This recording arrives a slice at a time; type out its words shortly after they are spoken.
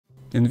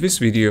In this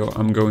video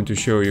I'm going to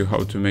show you how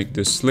to make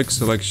this slick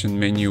selection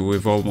menu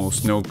with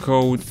almost no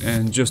code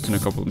and just in a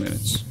couple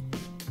minutes.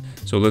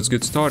 So let's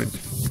get started.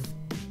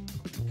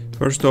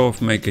 First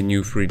off, make a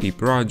new 3D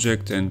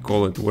project and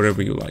call it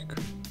whatever you like.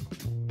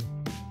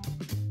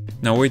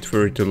 Now wait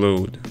for it to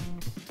load.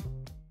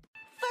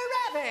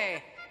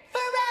 Forever!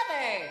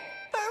 Forever!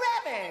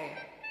 Forever!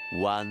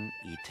 One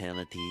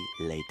eternity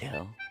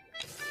later.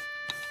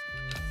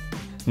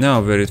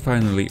 Now that it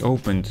finally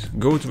opened,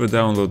 go to the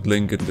download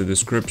link in the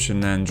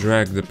description and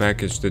drag the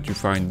package that you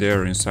find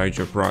there inside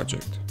your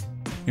project.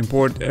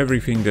 Import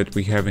everything that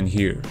we have in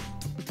here.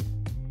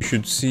 You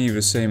should see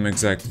the same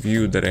exact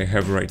view that I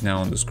have right now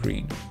on the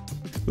screen.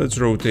 Let's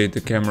rotate the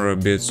camera a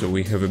bit so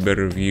we have a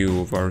better view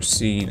of our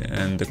scene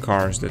and the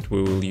cars that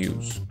we will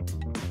use.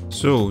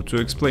 So, to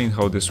explain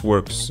how this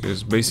works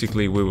is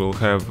basically we will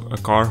have a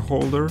car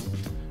holder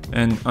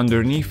and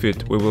underneath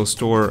it we will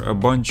store a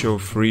bunch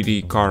of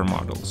 3D car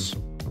models.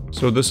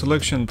 So the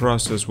selection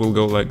process will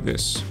go like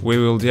this. We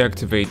will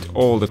deactivate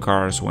all the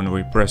cars when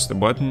we press the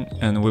button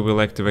and we will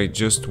activate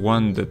just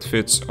one that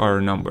fits our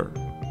number.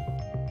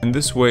 In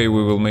this way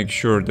we will make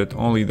sure that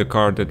only the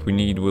car that we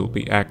need will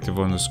be active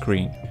on the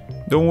screen.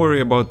 Don't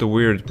worry about the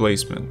weird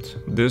placement.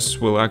 This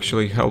will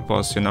actually help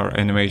us in our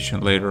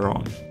animation later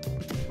on.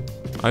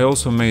 I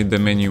also made the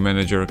menu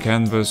manager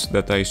canvas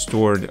that I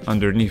stored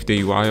underneath the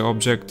UI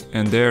object,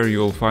 and there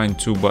you'll find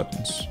two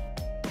buttons.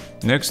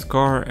 Next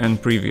car and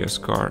previous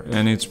car,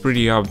 and it's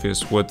pretty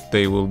obvious what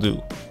they will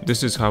do.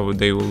 This is how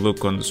they will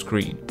look on the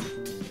screen.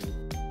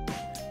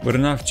 But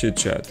enough chit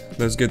chat,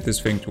 let's get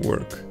this thing to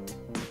work.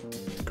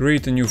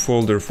 Create a new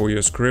folder for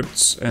your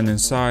scripts and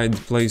inside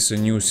place a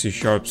new C#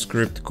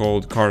 script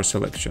called car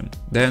selection.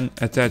 Then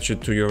attach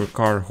it to your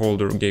car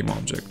holder game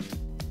object.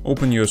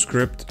 Open your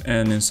script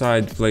and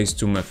inside place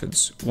two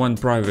methods, one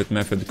private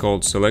method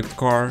called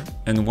selectCar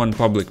and one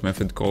public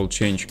method called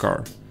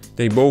changeCar.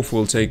 They both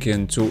will take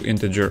in two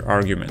integer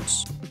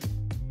arguments.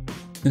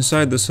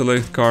 Inside the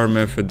selectCar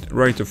method,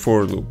 write a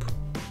for loop.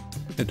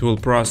 It will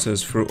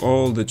process through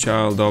all the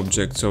child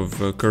objects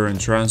of a current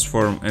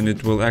transform and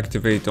it will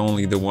activate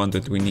only the one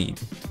that we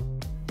need.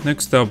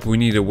 Next up, we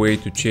need a way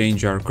to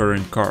change our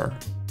current car.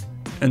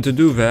 And to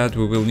do that,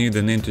 we will need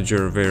an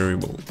integer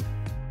variable.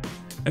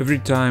 Every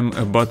time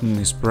a button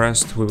is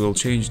pressed, we will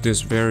change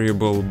this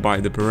variable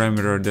by the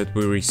parameter that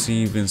we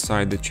receive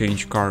inside the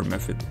changeCar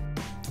method.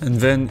 And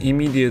then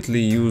immediately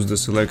use the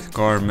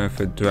selectCar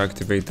method to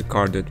activate the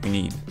car that we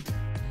need.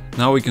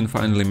 Now we can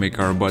finally make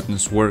our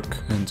buttons work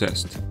and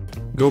test.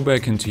 Go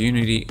back into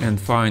Unity and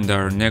find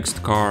our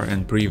next car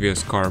and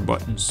previous car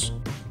buttons.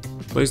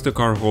 Place the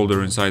car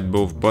holder inside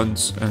both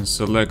buttons and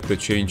select the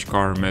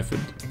changeCar method.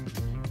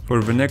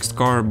 For the next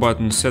car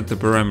button, set the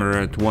parameter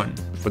at 1.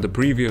 For the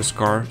previous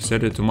car,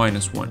 set it to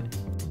 -1.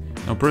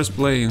 Now press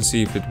play and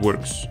see if it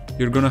works.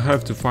 You're gonna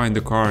have to find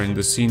the car in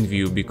the scene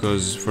view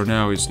because for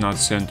now it's not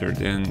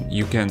centered and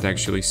you can't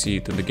actually see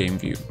it in the game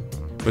view.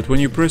 But when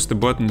you press the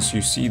buttons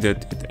you see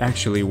that it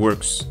actually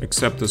works,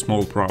 except a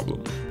small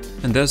problem.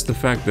 And that's the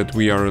fact that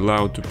we are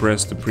allowed to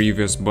press the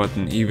previous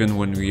button even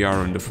when we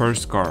are on the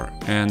first car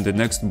and the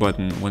next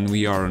button when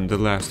we are on the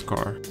last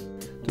car.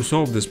 To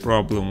solve this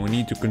problem we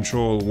need to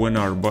control when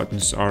our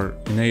buttons are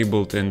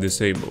enabled and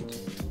disabled.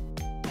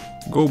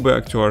 Go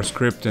back to our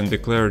script and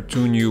declare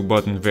two new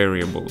button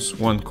variables,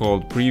 one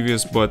called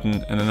previous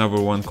button and another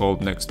one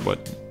called next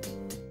button.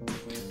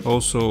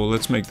 Also,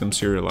 let's make them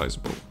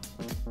serializable.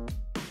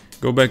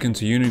 Go back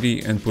into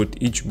Unity and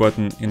put each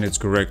button in its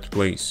correct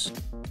place.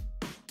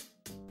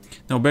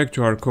 Now back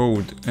to our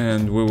code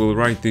and we will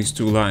write these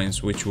two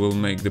lines which will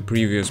make the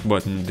previous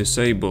button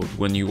disabled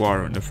when you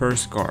are on the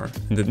first car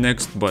and the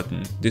next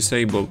button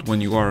disabled when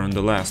you are on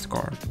the last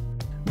car.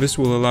 This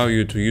will allow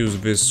you to use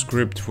this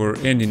script for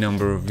any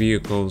number of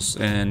vehicles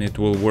and it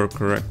will work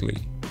correctly.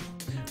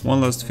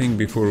 One last thing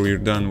before we're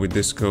done with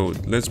this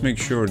code, let's make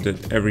sure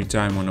that every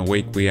time on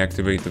awake we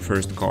activate the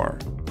first car.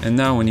 And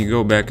now when you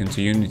go back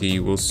into Unity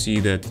you will see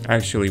that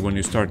actually when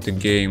you start the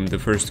game the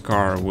first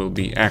car will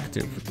be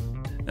active.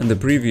 And the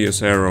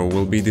previous arrow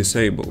will be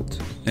disabled.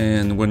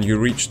 And when you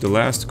reach the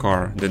last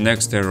car, the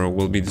next arrow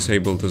will be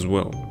disabled as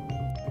well.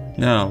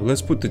 Now,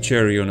 let's put the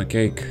cherry on a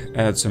cake,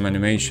 add some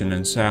animation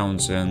and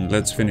sounds, and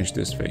let's finish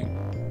this thing.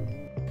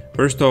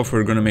 First off,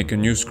 we're gonna make a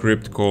new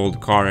script called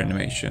car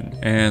animation,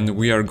 and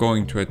we are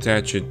going to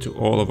attach it to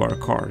all of our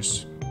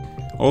cars.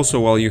 Also,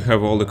 while you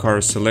have all the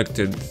cars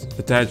selected,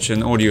 attach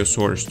an audio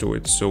source to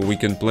it so we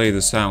can play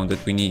the sound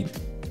that we need.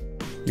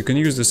 You can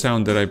use the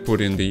sound that I put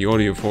in the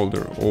audio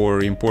folder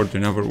or import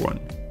another one.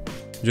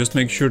 Just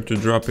make sure to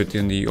drop it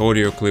in the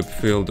audio clip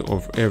field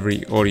of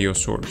every audio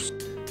source.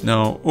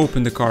 Now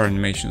open the car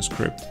animation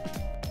script.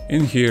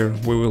 In here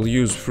we will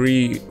use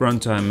three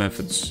runtime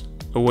methods: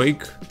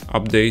 awake,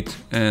 update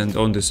and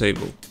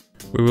onDisable.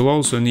 We will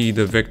also need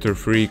a vector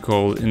 3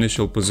 called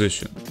initial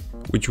position,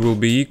 which will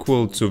be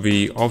equal to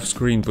the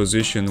off-screen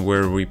position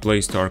where we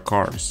placed our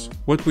cars.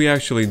 What we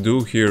actually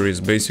do here is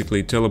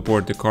basically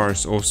teleport the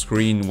cars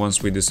off-screen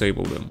once we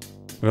disable them.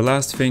 The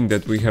last thing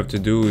that we have to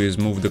do is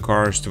move the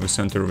cars to the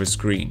center of the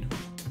screen.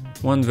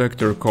 one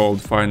vector called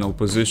final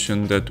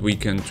position that we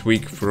can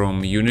tweak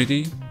from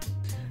Unity,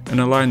 and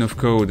a line of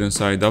code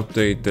inside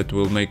update that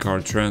will make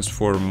our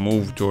transform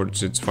move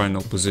towards its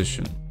final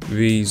position.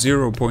 The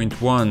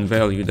 0.1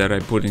 value that I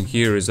put in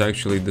here is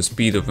actually the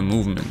speed of a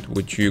movement,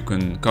 which you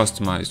can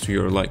customize to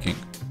your liking.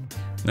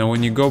 Now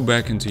when you go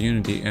back into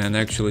Unity and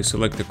actually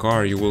select the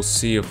car, you will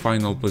see a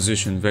final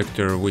position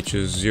vector which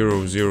is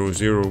 0, 0,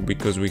 0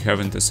 because we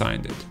haven't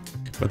assigned it.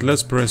 But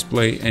let's press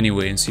play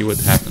anyway and see what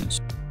happens.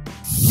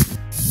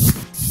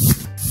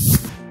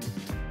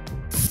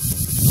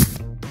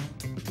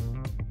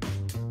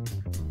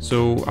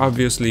 So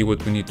obviously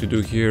what we need to do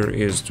here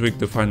is tweak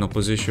the final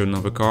position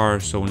of a car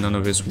so none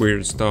of this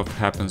weird stuff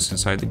happens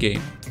inside the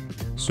game.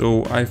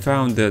 So I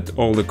found that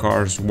all the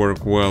cars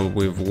work well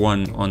with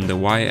 1 on the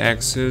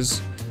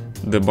y-axis,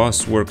 the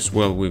bus works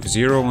well with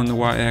 0 on the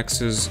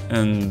y-axis,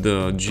 and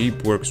the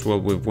Jeep works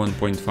well with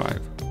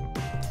 1.5.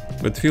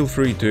 But feel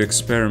free to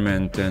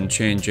experiment and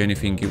change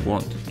anything you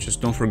want, just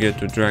don't forget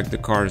to drag the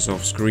cars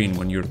off screen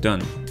when you're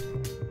done.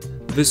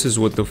 This is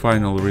what the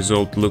final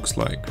result looks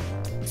like.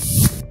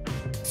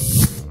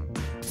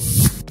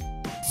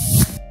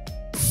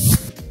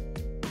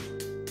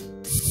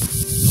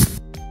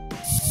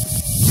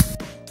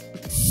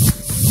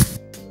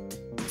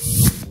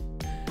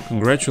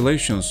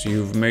 Congratulations,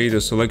 you've made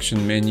a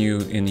selection menu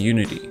in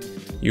Unity.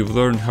 You've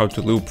learned how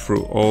to loop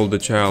through all the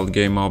child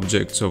game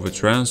objects of a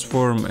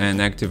transform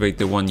and activate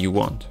the one you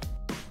want.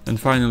 And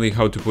finally,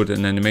 how to put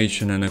an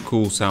animation and a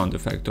cool sound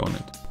effect on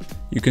it.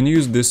 You can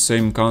use this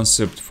same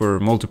concept for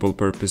multiple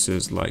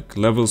purposes like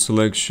level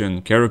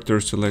selection, character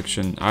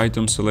selection,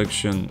 item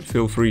selection.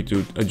 Feel free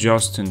to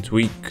adjust and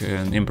tweak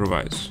and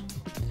improvise.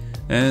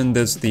 And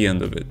that's the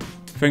end of it.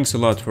 Thanks a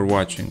lot for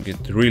watching,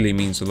 it really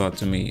means a lot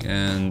to me,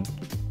 and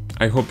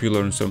I hope you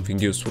learned something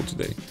useful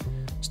today.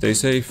 Stay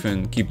safe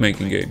and keep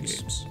making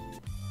games.